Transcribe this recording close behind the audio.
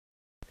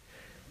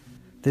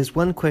There's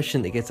one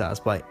question that gets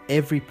asked by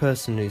every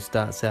person who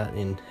starts out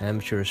in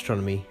amateur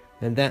astronomy,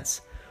 and that's,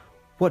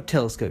 what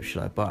telescope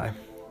should I buy?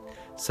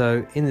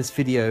 So in this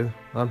video,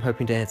 I'm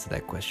hoping to answer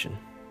that question.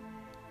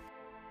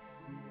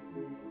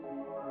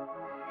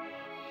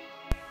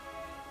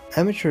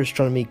 Amateur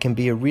astronomy can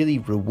be a really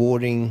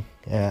rewarding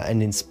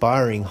and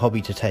inspiring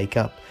hobby to take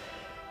up,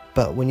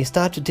 but when you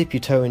start to dip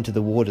your toe into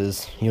the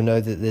waters, you'll know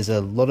that there's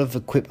a lot of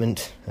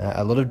equipment,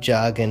 a lot of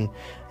jargon,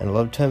 and a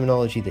lot of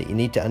terminology that you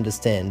need to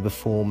understand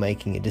before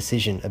making a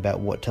decision about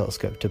what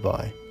telescope to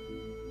buy.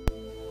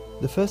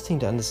 The first thing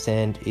to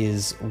understand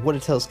is what a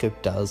telescope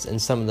does and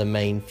some of the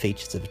main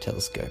features of a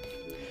telescope.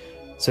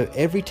 So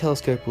every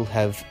telescope will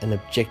have an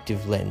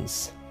objective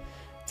lens.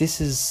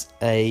 This is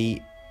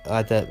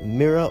either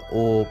mirror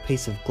or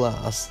piece of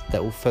glass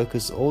that will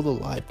focus all the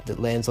light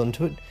that lands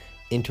onto it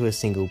into a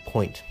single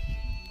point.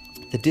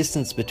 The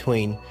distance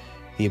between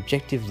the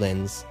objective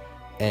lens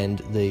and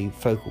the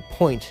focal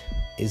point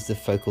is the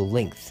focal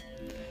length.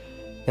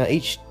 Now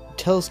each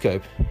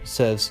telescope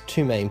serves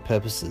two main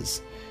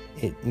purposes.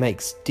 It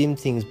makes dim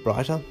things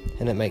brighter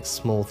and it makes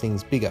small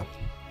things bigger.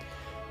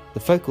 The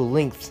focal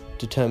length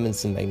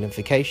determines the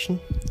magnification,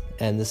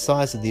 and the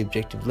size of the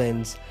objective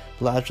lens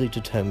largely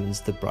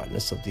determines the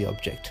brightness of the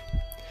object.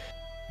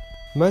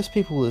 Most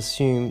people will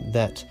assume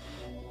that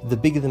the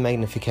bigger the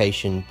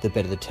magnification, the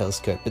better the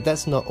telescope, but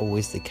that's not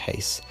always the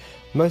case.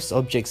 Most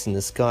objects in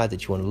the sky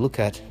that you want to look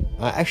at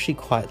are actually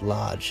quite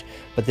large,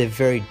 but they're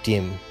very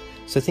dim.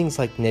 So things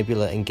like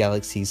nebula and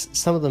galaxies,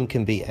 some of them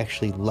can be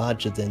actually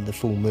larger than the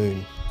full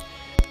moon.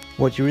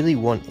 What you really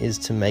want is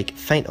to make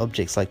faint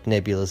objects like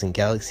nebulas and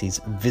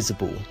galaxies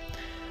visible.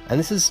 And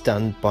this is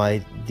done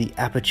by the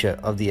aperture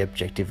of the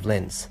objective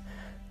lens.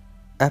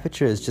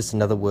 Aperture is just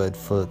another word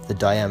for the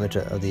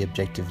diameter of the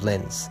objective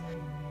lens.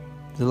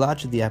 The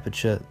larger the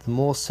aperture, the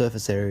more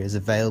surface area is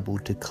available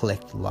to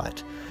collect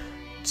light,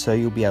 so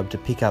you'll be able to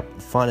pick up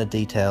finer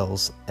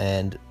details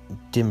and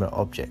dimmer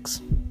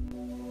objects.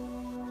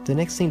 The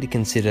next thing to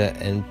consider,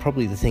 and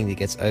probably the thing that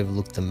gets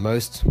overlooked the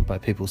most by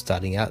people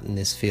starting out in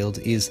this field,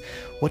 is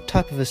what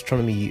type of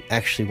astronomy you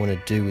actually want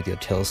to do with your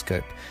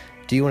telescope.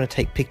 Do you want to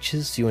take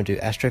pictures? Do you want to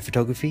do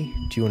astrophotography?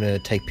 Do you want to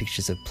take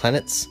pictures of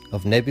planets,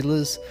 of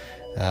nebulas,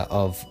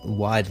 of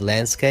wide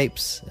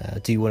landscapes?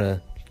 Do you want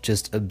to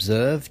just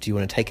observe? Do you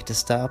want to take it to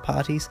star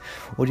parties?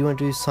 Or do you want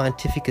to do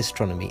scientific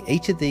astronomy?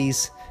 Each of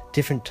these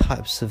different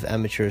types of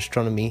amateur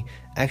astronomy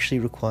actually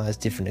requires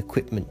different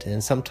equipment,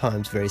 and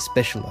sometimes very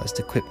specialized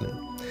equipment.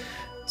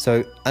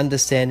 So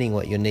understanding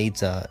what your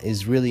needs are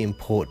is really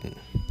important.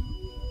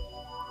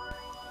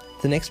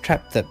 The next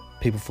trap that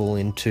people fall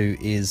into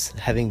is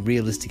having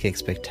realistic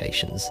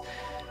expectations.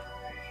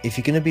 If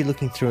you're going to be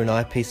looking through an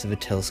eyepiece of a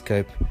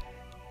telescope,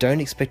 don't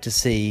expect to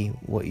see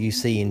what you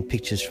see in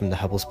pictures from the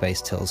Hubble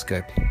Space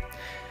Telescope.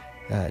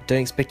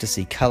 Don't expect to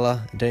see colour,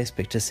 don't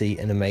expect to see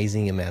an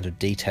amazing amount of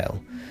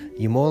detail.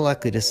 You're more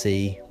likely to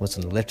see what's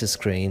on the left of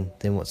screen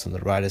than what's on the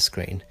right of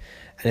screen.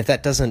 And if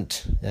that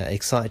doesn't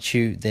excite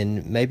you,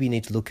 then maybe you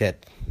need to look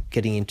at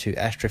getting into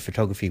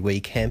astrophotography, where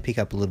you can pick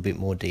up a little bit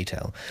more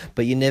detail.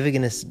 But you're never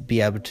going to be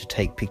able to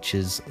take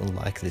pictures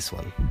like this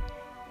one.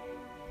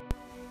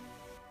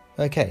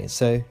 Okay,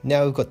 so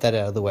now we've got that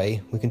out of the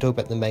way, we can talk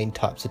about the main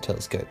types of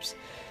telescopes.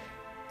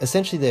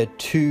 Essentially there are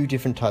two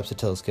different types of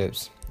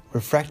telescopes: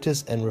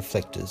 refractors and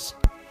reflectors.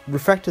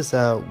 Refractors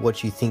are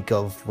what you think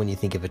of when you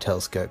think of a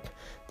telescope.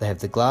 They have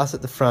the glass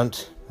at the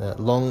front,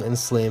 long and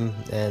slim,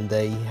 and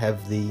they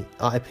have the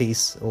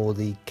eyepiece or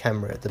the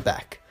camera at the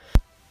back.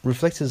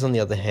 Reflectors, on the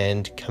other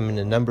hand, come in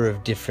a number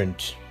of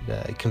different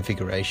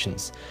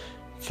configurations.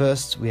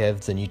 First, we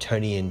have the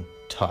Newtonian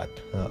type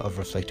of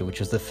reflector, which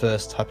was the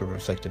first type of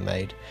reflector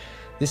made.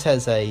 This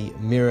has a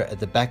mirror at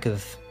the back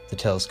of the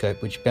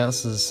telescope which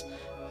bounces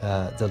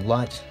the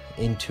light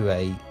into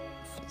a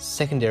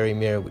secondary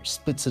mirror which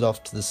splits it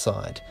off to the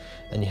side,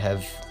 and you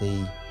have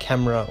the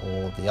camera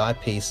or the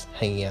eyepiece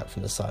hanging out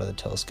from the side of the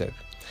telescope.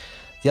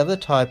 The other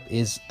type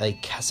is a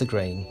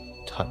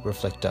Cassegrain type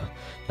reflector.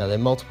 Now there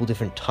are multiple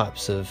different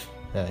types of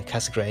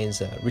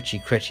Cassegrains,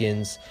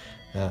 Ritchey-Chrétiens,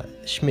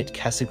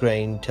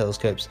 Schmidt-Cassegrain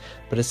telescopes,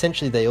 but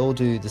essentially they all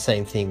do the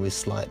same thing with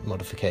slight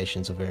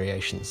modifications or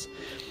variations.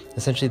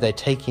 Essentially they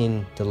take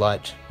in the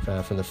light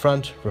from the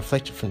front,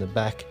 reflect it from the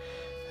back,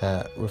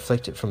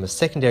 reflect it from a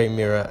secondary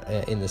mirror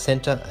in the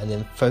center, and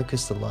then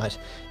focus the light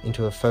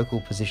into a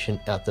focal position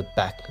out the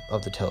back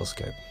of the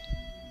telescope.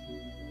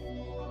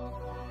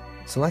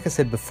 So like I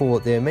said before,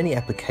 there are many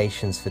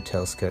applications for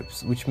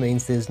telescopes, which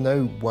means there's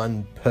no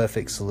one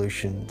perfect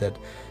solution that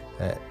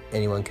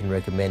anyone can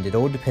recommend. It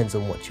all depends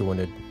on what you want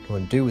to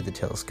do with the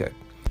telescope.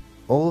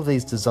 All of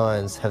these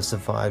designs have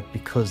survived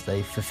because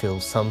they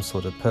fulfill some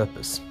sort of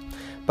purpose,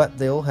 but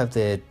they all have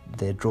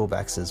their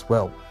drawbacks as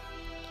well.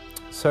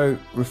 So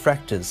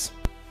refractors.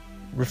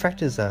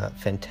 Refractors are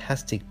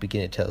fantastic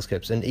beginner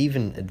telescopes and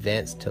even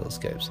advanced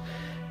telescopes.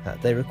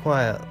 They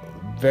require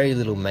very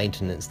little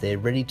maintenance. They're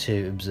ready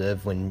to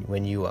observe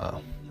when you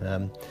are.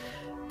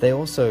 They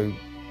also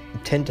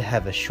tend to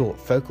have a short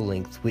focal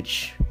length,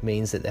 which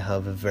means that they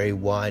have a very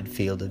wide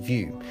field of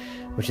view.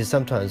 which is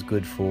sometimes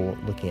good for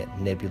looking at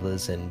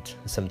nebulas and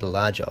some of the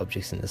larger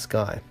objects in the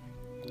sky.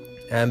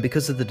 And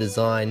because of the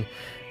design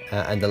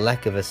and the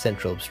lack of a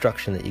central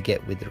obstruction that you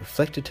get with the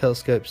reflector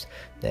telescopes,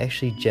 they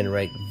actually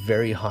generate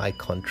very high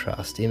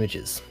contrast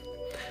images.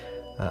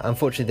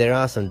 Unfortunately, there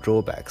are some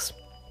drawbacks.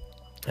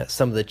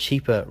 Some of the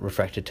cheaper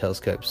refractor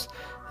telescopes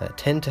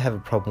tend to have a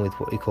problem with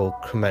what we call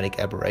chromatic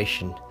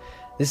aberration.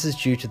 This is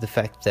due to the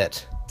fact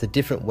that the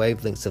different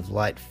wavelengths of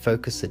light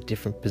focus at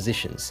different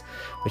positions,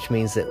 which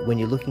means that when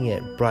you're looking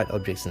at bright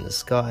objects in the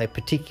sky,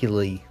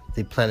 particularly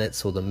the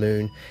planets or the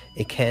moon,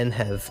 it can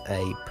have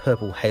a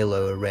purple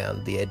halo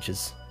around the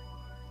edges,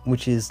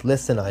 which is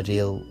less than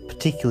ideal,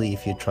 particularly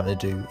if you're trying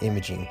to do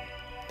imaging.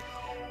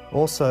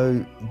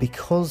 Also,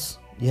 because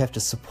you have to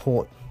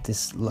support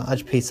this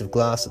large piece of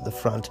glass at the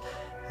front,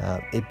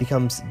 it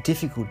becomes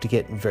difficult to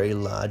get very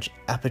large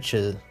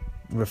aperture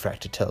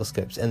refractor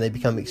telescopes, and they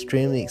become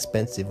extremely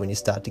expensive when you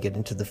start to get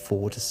into the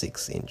 4 to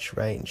 6 inch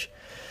range.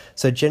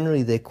 So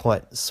generally they're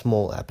quite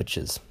small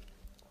apertures.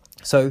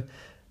 So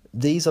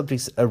these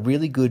objects are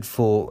really good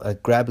for a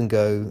grab and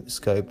go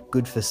scope,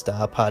 good for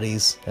star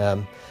parties,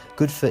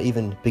 good for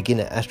even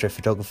beginner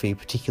astrophotography,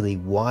 particularly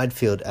wide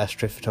field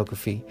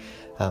astrophotography,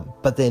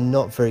 but they're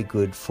not very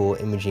good for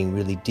imaging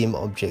really dim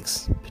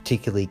objects,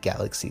 particularly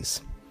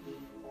galaxies.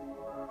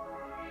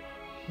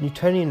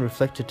 Newtonian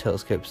reflector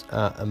telescopes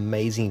are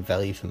amazing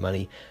value for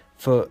money.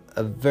 For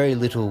a very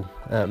little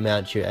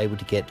amount, you're able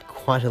to get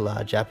quite a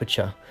large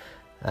aperture,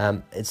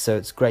 so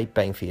it's great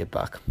bang for your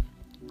buck.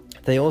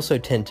 They also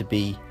tend to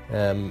be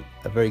a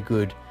very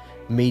good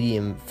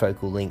medium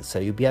focal length, so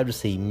you'll be able to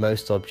see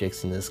most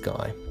objects in the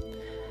sky.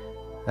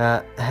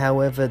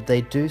 However,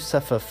 they do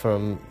suffer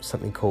from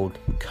something called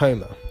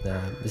coma.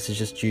 This is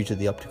just due to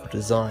the optical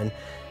design.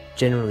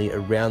 Generally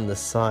around the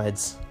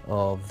sides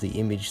of the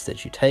image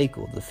that you take,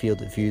 or the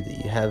field of view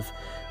that you have,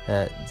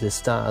 the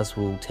stars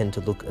will tend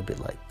to look a bit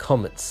like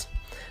comets.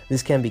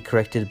 This can be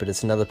corrected, but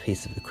it's another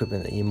piece of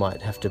equipment that you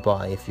might have to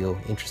buy if you're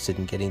interested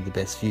in getting the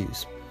best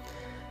views.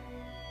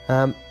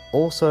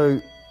 Also,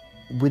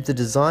 with the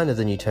design of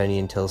the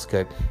Newtonian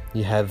telescope,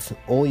 you have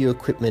all your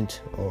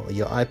equipment or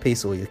your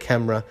eyepiece or your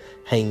camera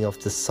hanging off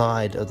the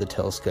side of the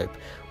telescope,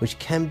 which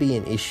can be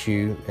an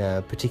issue,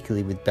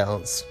 particularly with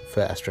balance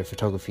for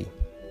astrophotography.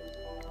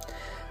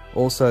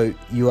 Also,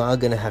 you are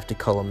going to have to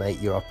collimate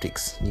your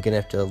optics. You're going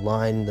to have to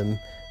align them,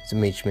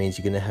 which means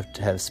you're going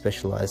to have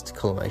specialized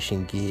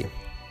collimation gear.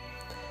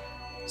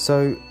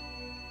 So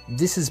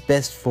this is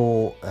best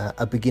for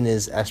a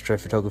beginner's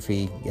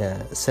astrophotography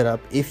setup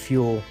if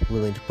you're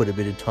willing to put a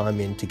bit of time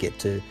in to get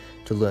to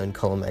learn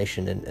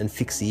collimation and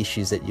fix the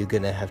issues that you're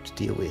going to have to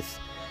deal with.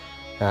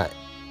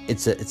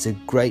 It's a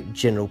great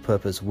general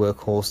purpose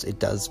workhorse. It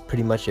does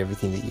pretty much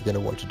everything that you're going to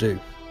want to do.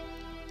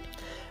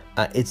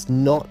 It's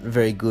not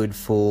very good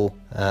for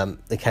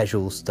the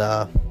casual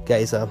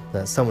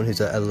stargazer, someone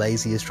who's a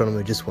lazy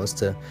astronomer, just wants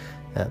to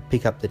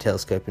pick up the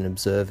telescope and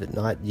observe at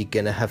night. You're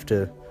going to have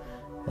to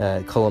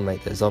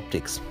collimate those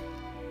optics.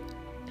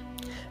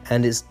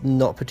 And it's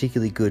not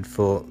particularly good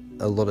for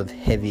a lot of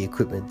heavy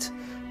equipment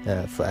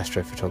for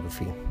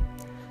astrophotography.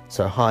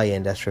 So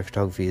high-end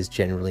astrophotography is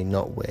generally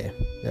not where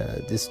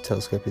this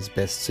telescope is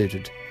best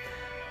suited.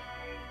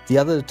 The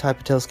other type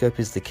of telescope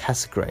is the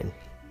Cassegrain.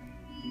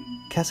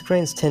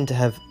 Cassegrains tend to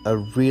have a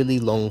really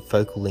long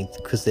focal length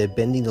because they're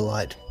bending the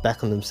light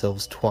back on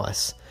themselves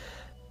twice.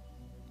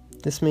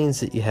 This means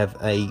that you have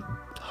a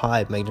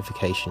high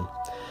magnification.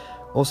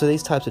 Also,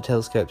 these types of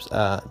telescopes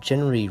are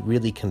generally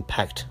really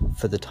compact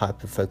for the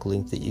type of focal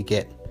length that you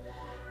get.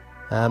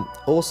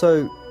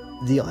 Also,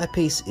 the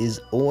eyepiece is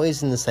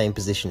always in the same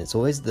position. It's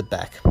always at the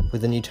back.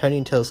 With a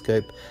Newtonian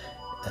telescope,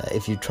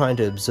 if you're trying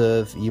to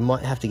observe, you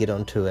might have to get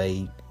onto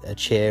a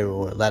chair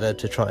or a ladder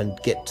to try and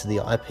get to the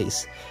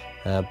eyepiece.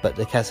 But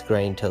the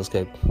Cassegrain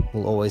telescope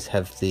will always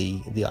have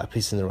the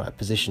eyepiece in the right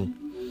position.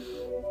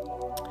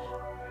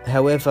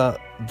 However,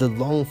 the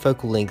long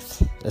focal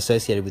length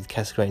associated with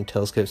Cassegrain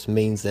telescopes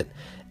means that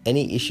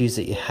any issues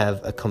that you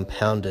have are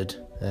compounded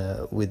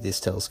with this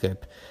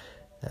telescope.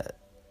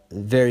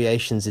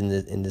 Variations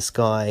in the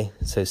sky,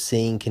 so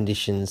seeing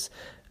conditions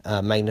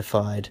are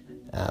magnified.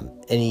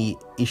 Any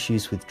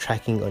issues with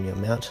tracking on your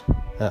mount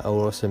are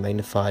also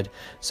magnified.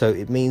 So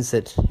it means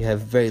that you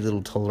have very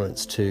little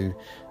tolerance to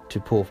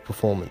poor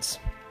performance.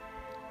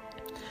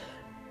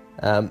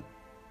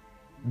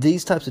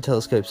 These types of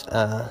telescopes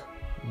are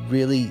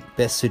really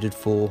best suited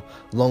for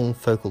long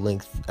focal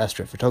length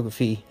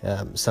astrophotography,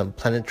 some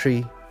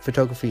planetary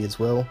photography as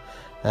well,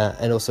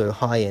 and also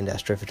high-end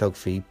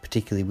astrophotography,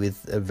 particularly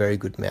with a very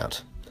good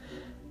mount.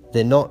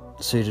 They're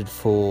not suited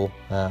for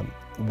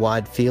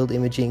wide field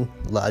imaging,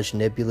 large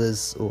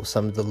nebulas, or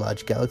some of the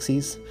large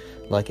galaxies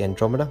like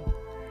Andromeda,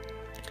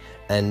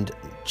 and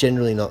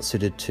generally not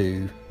suited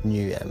to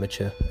new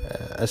amateur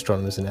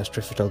astronomers and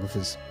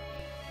astrophotographers.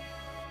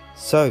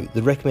 So,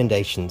 the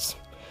recommendations.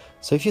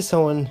 So if you're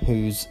someone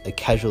who's a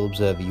casual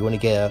observer, you want to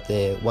get out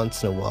there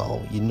once in a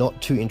while, you're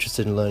not too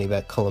interested in learning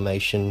about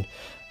collimation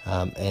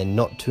and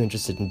not too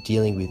interested in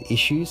dealing with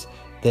issues,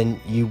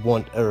 then you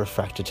want a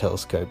refractor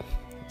telescope.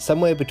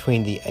 somewhere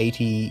between the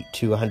 80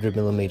 to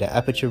 100mm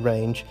aperture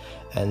range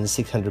and the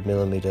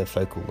 600mm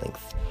focal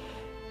length.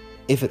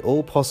 If at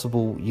all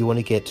possible, you want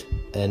to get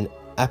an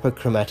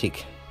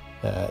apochromatic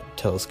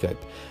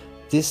telescope.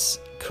 This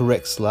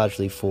corrects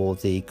largely for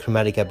the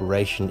chromatic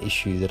aberration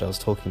issue that I was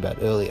talking about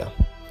earlier.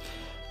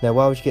 Now,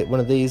 why would you get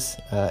one of these?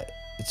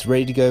 It's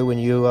ready to go when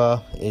you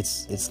are.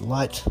 It's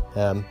light,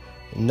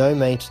 no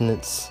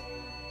maintenance.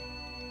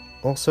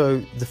 Also,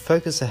 the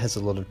focuser has a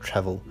lot of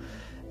travel,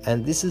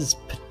 and this is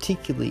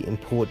particularly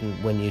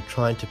important when you're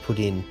trying to put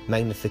in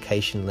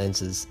magnification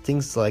lenses,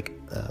 things like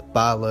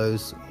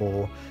Barlows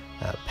or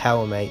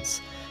power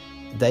mates.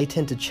 They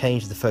tend to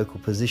change the focal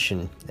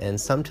position, and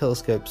some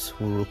telescopes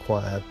will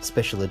require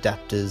special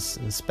adapters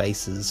and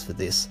spacers for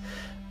this,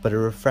 but a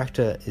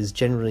refractor is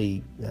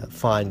generally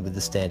fine with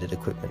the standard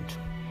equipment.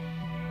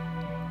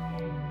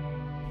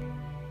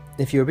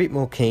 If you're a bit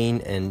more keen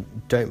and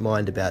don't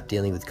mind about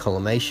dealing with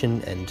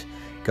collimation and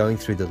going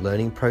through the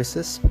learning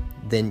process,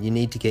 then you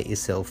need to get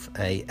yourself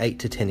a 8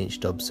 to 10 inch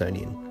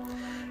Dobsonian.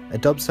 A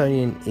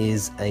Dobsonian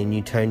is a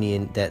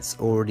Newtonian that's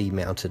already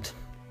mounted.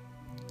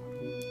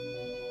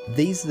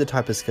 These are the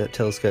type of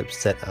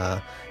telescopes that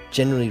are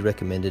generally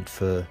recommended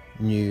for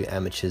new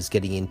amateurs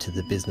getting into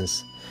the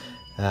business.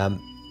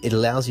 It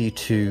allows you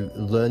to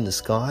learn the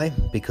sky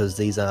because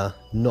these are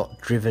not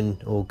driven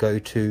or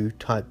go-to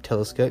type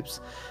telescopes.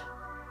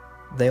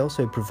 They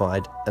also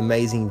provide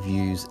amazing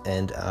views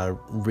and are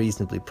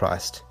reasonably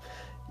priced.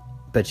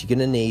 But you're going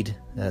to need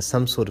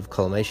some sort of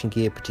collimation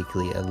gear,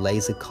 particularly a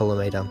laser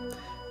collimator,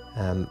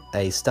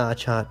 a star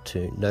chart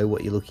to know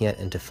what you're looking at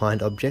and to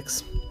find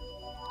objects,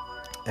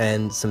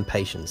 and some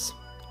patience.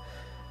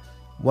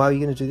 Why are you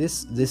going to do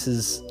this? This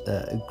is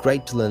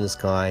great to learn the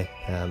sky.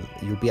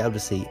 You'll be able to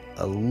see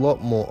a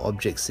lot more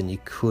objects than you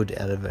could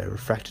out of a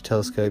refractor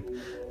telescope,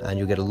 and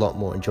you'll get a lot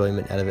more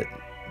enjoyment out of it,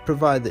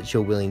 provided that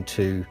you're willing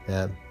to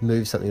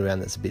move something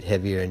around that's a bit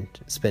heavier and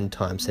spend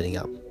time setting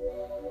up.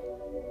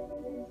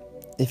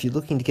 If you're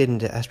looking to get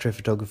into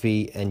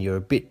astrophotography and you're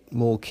a bit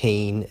more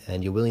keen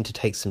and you're willing to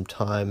take some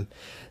time,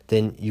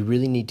 then you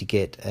really need to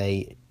get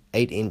a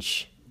 8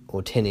 inch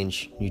or 10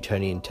 inch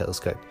Newtonian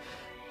telescope.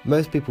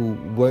 Most people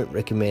won't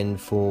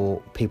recommend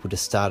for people to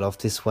start off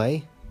this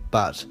way,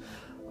 but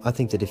I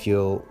think that if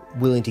you're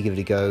willing to give it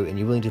a go and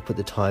you're willing to put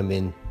the time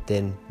in,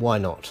 then why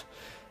not?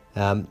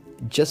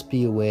 Just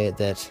be aware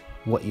that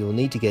what you'll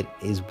need to get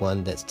is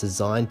one that's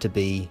designed to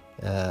be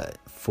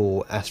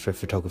for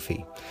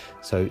astrophotography.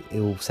 So it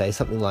will say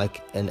something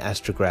like an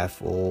astrograph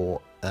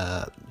or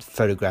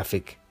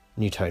photographic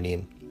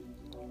Newtonian.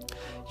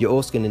 You're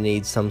also going to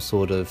need some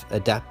sort of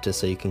adapter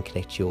so you can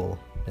connect your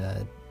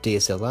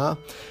DSLR.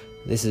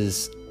 This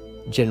is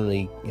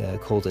generally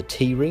called a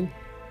T-ring.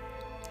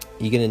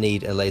 You're going to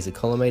need a laser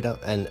collimator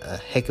and a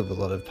heck of a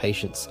lot of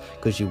patience,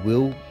 because you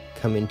will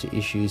come into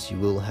issues, you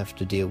will have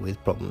to deal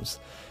with problems.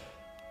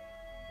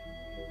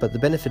 But the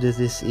benefit of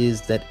this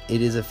is that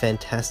it is a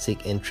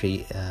fantastic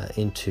entry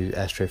into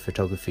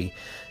astrophotography.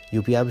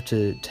 You'll be able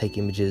to take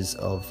images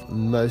of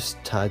most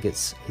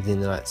targets within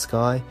the night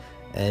sky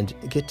and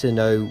get to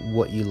know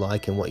what you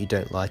like and what you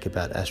don't like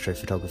about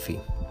astrophotography.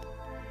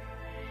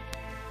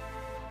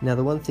 Now,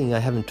 the one thing I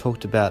haven't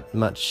talked about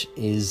much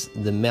is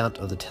the mount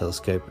of the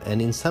telescope,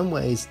 and in some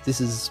ways this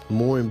is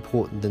more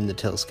important than the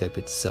telescope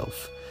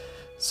itself.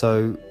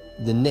 So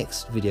the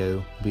next video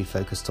will be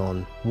focused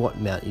on what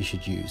mount you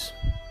should use.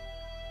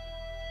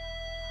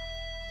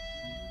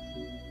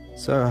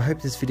 So I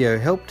hope this video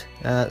helped.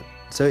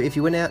 So if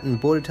you went out and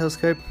bought a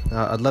telescope,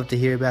 I'd love to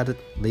hear about it.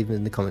 Leave it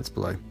in the comments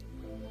below.